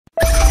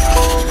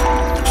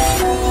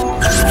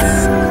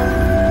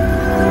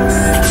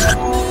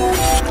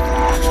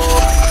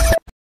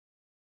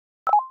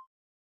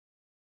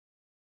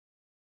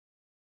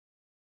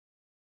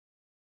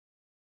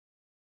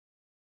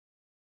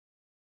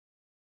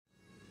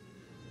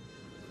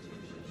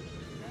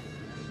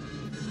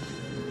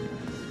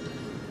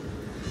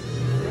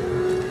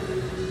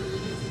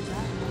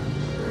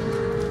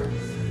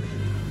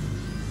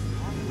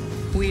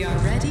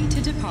ready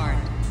to depart.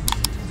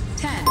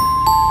 10,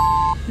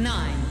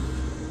 9,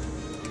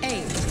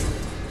 8,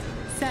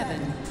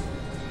 7,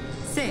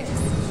 6.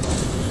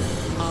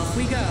 Off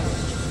we go.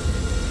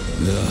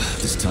 Ugh,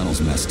 this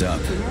tunnel's messed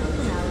up.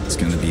 It's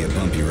gonna be a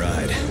bumpy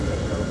ride.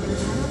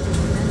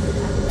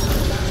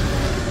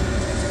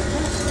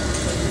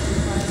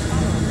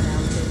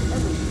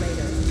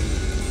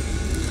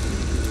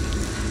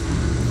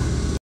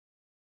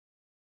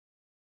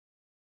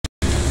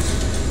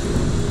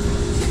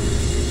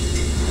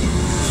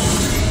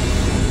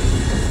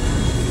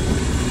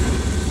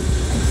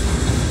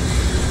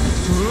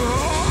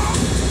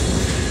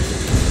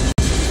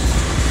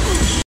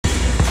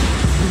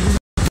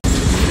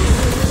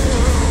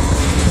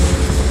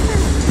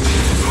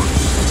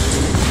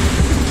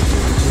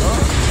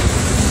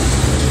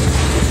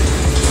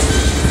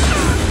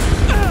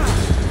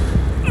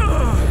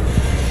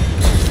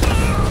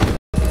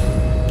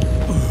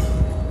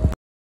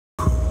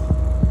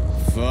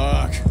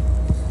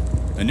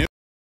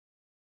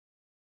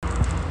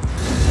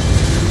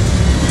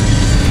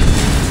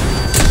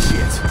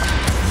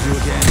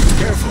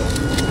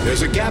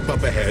 There's a gap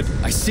up ahead.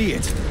 I see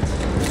it.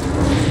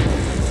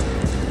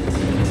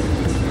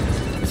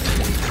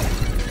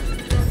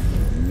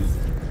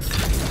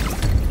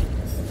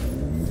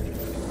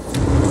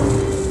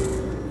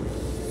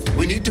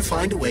 We need to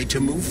find a way to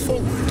move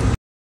forward.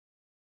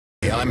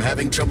 I'm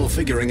having trouble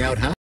figuring out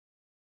how.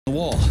 The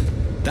wall.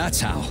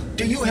 That's how.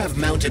 Do you have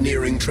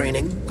mountaineering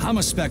training? I'm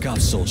a spec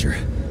ops soldier,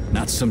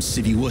 not some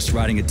civvy wuss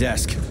riding a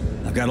desk.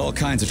 I've got all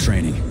kinds of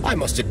training. I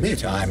must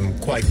admit, I'm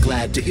quite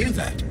glad to hear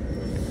that.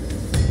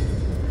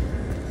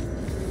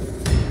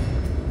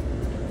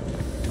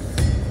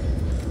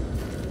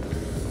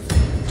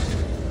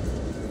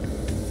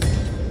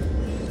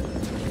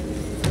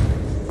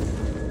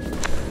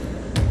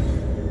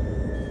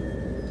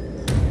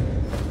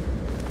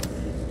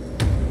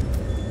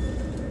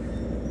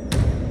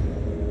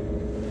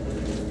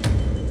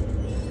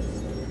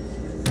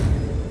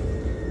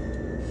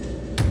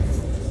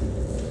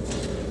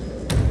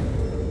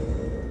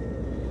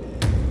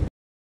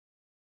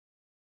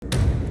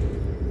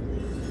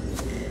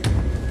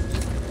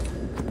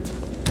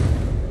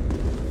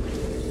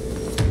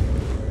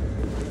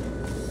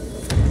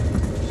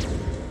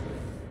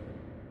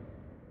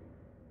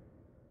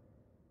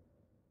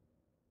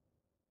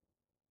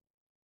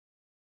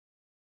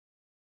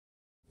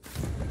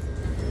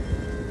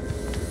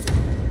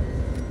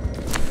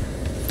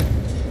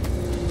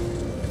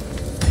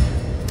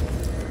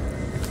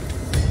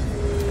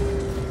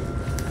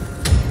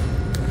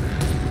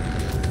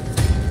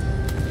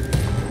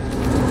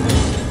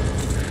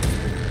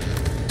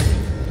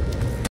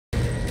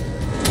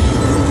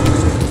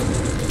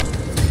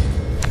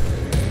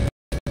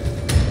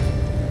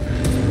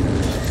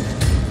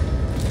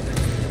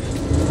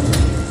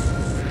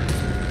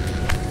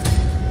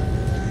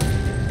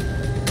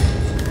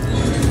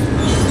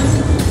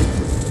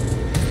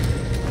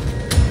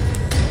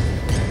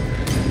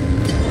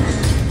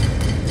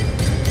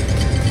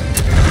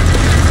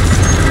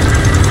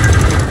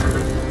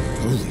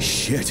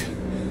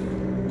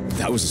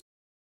 That was...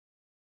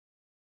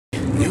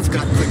 You've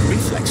got quick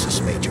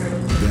reflexes, Major.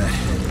 Bet.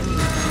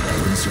 I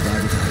wouldn't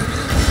survive without him.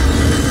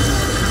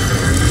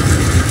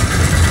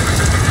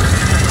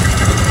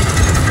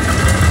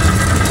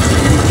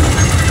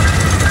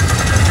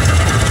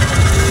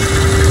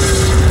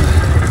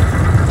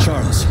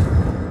 Charles,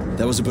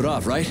 that was a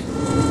Barov, right?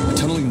 A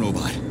tunneling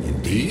robot.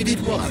 Indeed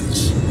it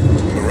was.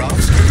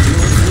 Barovs can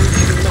drill through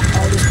even the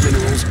hardest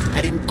minerals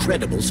at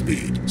incredible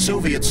speed.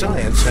 Soviet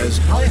science has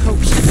high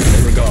hopes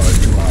in regard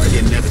to our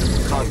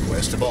inevitable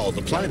conquest of all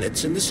the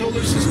planets in the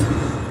solar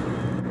system.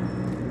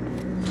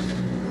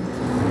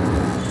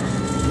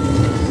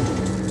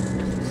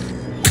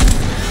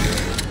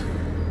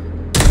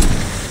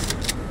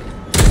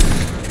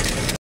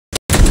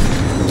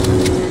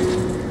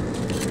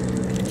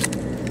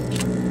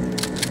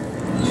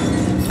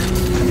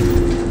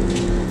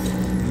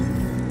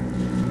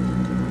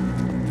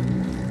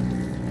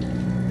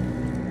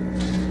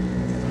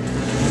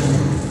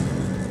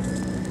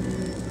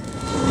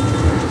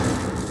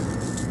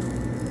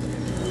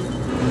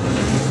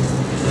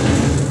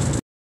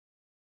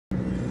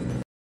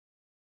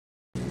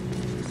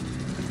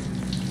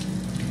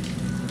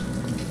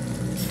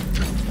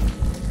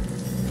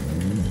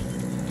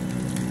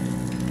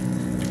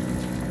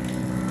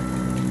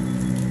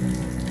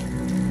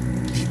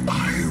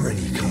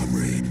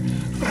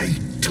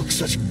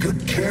 Such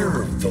good care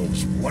of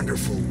those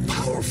wonderful,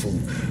 powerful,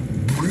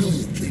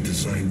 brilliantly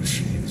designed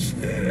machines.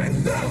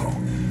 And now,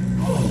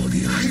 oh,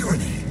 the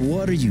irony.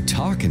 What are you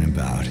talking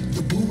about?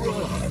 The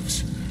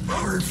Burovs,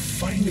 our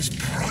finest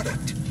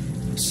product.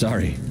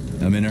 Sorry,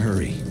 I'm in a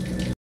hurry.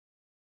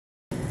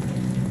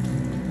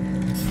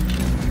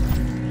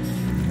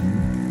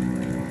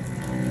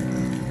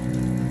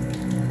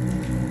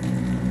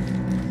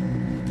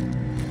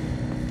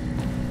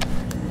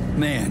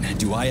 Man,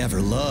 do I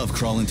ever love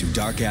crawling through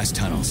dark-ass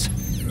tunnels.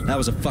 That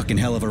was a fucking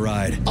hell of a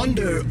ride.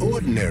 Under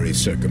ordinary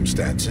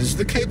circumstances,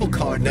 the cable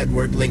car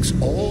network links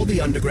all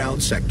the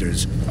underground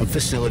sectors of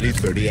Facility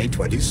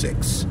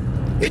 3826.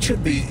 It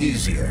should be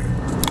easier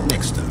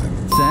next time.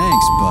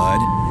 Thanks,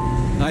 bud.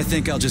 I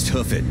think I'll just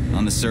hoof it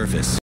on the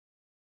surface.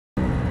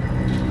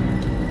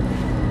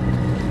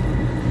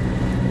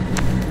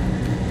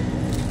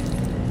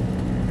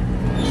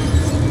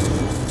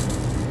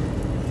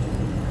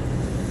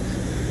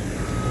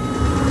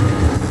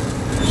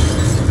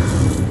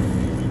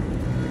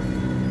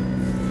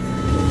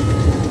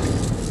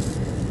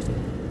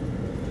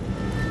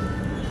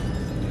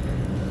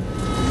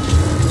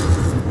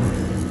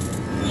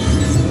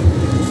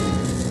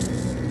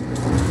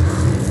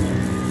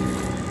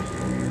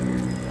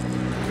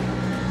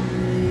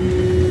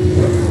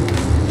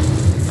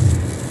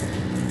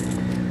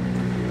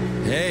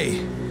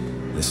 Hey,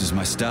 this is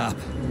my stop.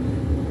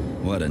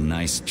 What a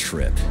nice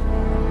trip.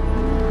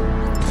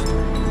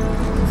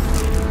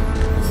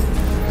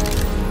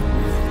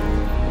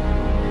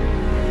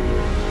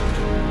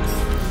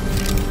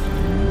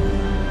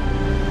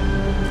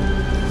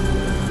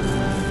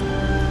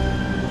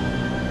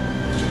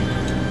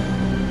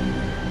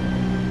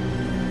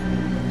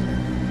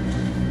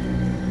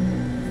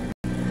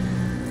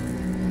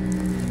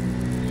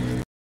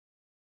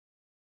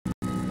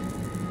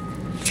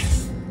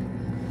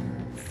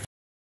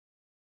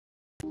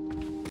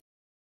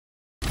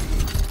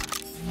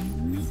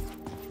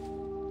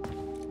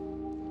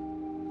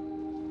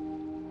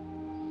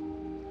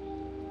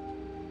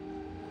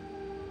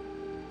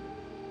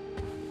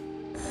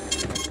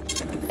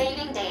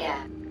 Saving data.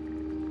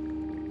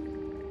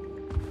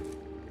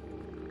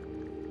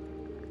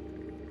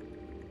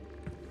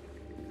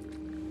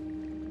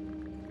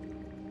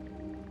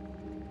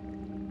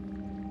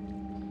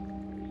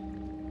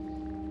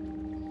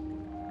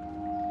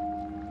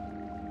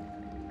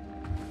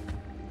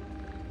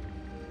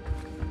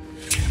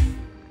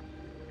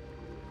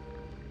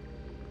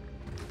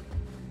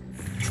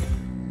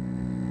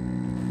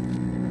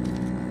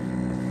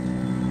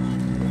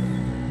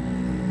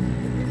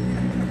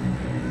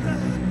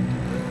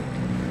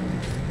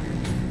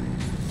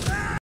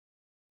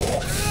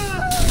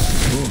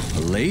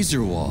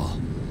 Laser wall.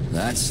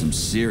 That's some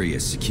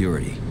serious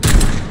security.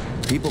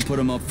 People put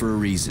them up for a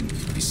reason.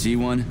 If you see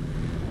one,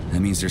 that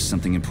means there's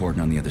something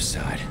important on the other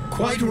side.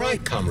 Quite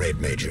right, Comrade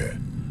Major.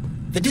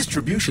 The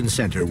distribution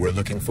center we're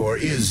looking for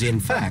is, in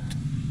fact,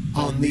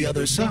 on the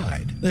other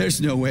side.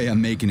 There's no way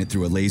I'm making it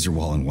through a laser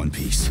wall in one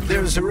piece.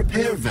 There's a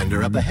repair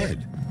vendor up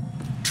ahead.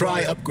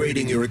 Try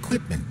upgrading your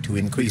equipment to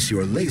increase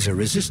your laser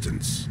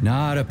resistance.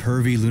 Not a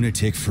pervy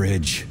lunatic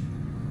fridge.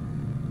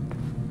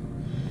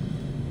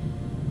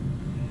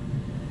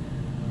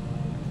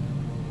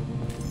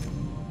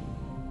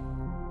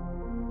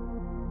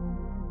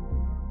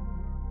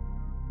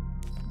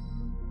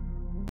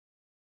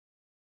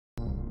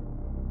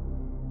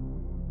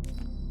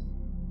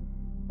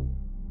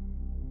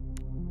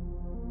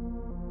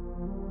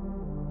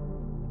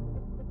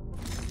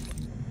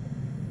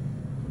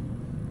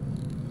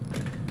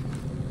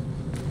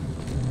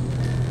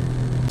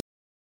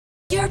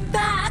 You're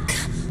back!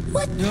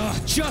 What?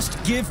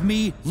 Just give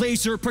me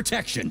laser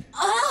protection.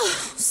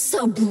 Oh,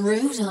 so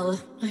brutal.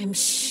 I'm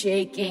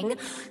shaking.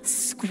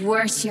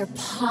 Squirt your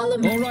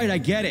polymer. All right, I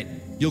get it.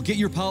 You'll get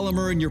your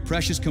polymer and your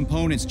precious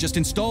components. Just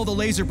install the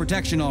laser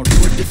protection already.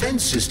 Your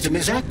defense system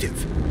is active.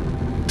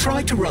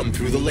 Try to run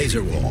through the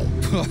laser wall.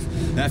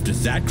 After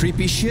that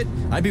creepy shit,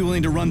 I'd be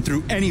willing to run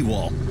through any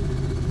wall.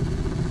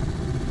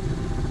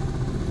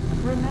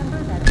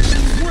 Remember that.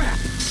 Crap!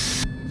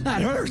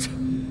 That hurt!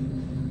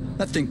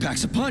 That thing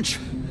packs a punch.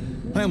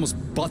 I almost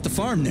bought the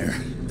farm there.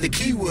 The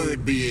key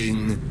word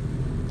being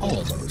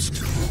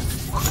almost.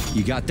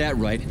 You got that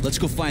right. Let's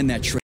go find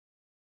that train.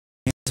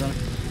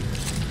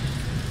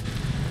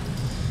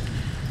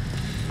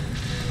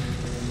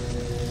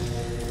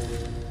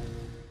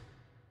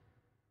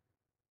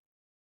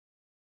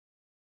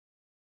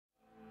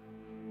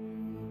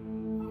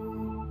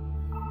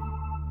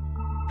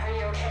 Are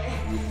you okay?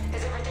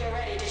 Is everything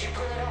ready? Did you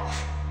pull it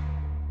off?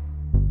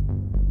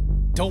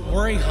 Don't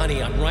worry,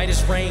 honey. I'm right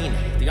as rain.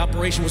 The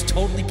operation was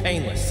totally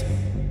painless.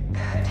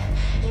 Good.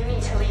 You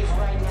need to leave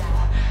right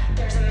now.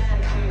 There's a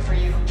man coming for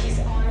you. He's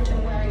armed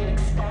and wearing an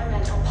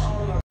experimental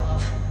polymer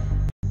glove.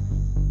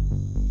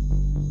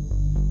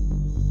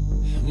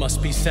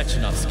 Must be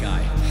Sechenov's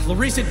guy.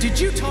 Larissa, did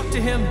you talk to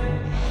him?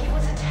 He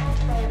was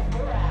attacked by a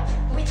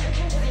Burav. We took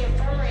him to the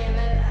infirmary and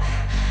then...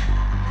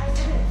 I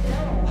didn't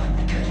know.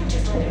 I couldn't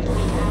just let him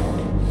bleed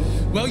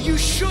out. Well, you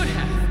should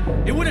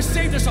have. It would have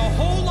saved us a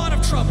whole lot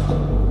of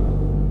trouble.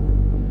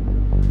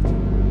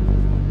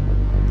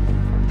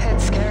 It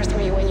scares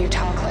me when you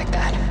talk like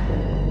that.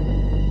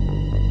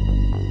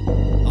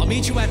 I'll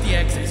meet you at the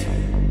exit.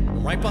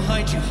 I'm right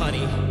behind you,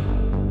 honey.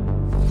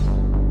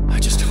 I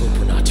just hope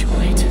we're not too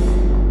late.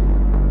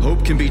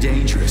 Hope can be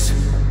dangerous.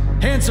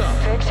 Hands up!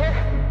 Victor?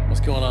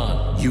 What's going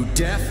on? You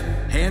deaf?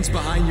 Hands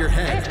behind your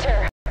head.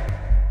 Victor!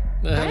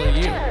 The hell are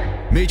you?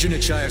 Victor! Major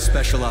Nechayev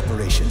Special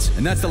Operations,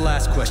 and that's the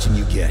last question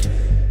you get.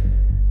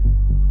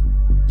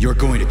 You're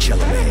going to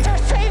Chalamet. Victor,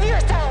 save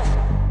yourself!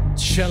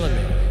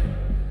 Chalamet.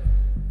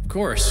 Of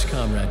course,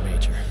 Comrade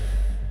Major.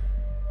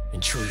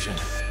 Intrusion.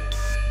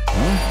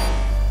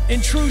 Huh?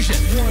 Intrusion!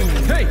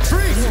 Hey,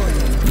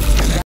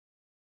 freeze!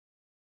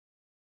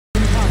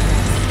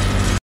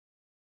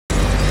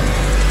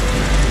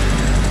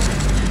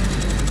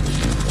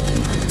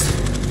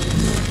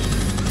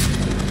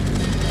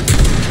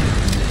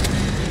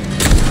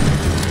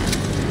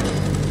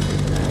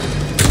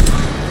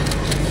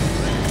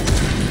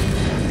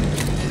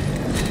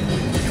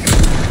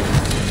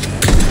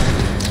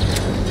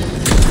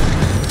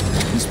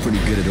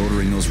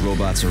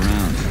 Robots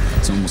around.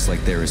 It's almost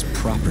like they're his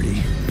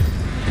property.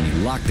 And he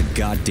locked the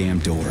goddamn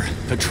door.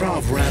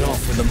 Petrov ran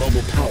off with a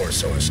mobile power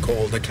source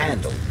called a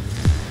candle.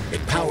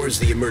 It powers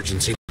the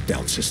emergency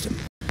lockdown system.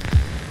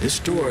 This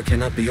door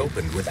cannot be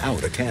opened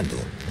without a candle.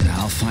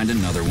 I'll find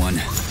another one.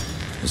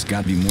 There's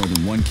got to be more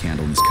than one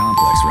candle in this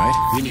complex,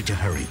 right? We need to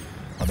hurry.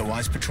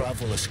 Otherwise,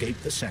 Petrov will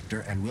escape the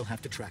sector and we'll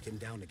have to track him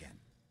down again.